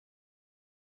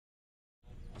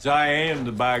As I am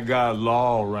the by God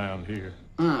law around here.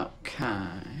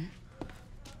 Okay.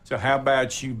 So how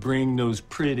about you bring those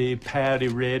pretty, pouty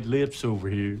red lips over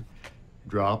here,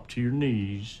 drop to your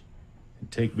knees, and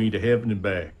take me to heaven and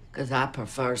back? 'Cause I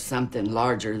prefer something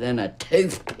larger than a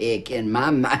toothpick in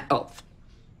my mouth.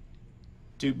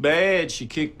 Too bad she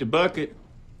kicked the bucket.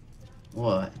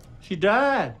 What? She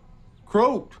died.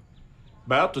 Croaked.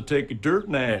 About to take a dirt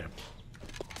nap.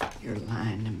 You're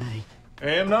lying to me.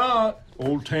 Am not.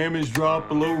 Old Tammy's dropped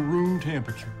below room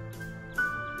temperature.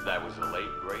 That was the late,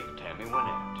 great Tammy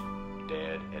Wynette,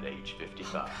 dead at age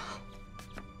 55.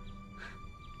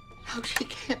 No, she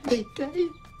can't be dead.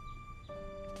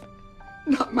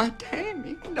 Not my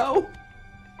Tammy, no.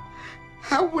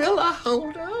 How will I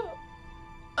hold up?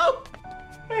 Oh,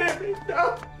 Tammy,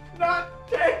 no, not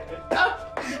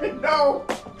Tammy, no,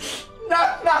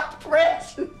 not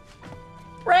Precious.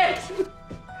 Precious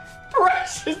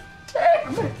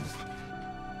Tammy.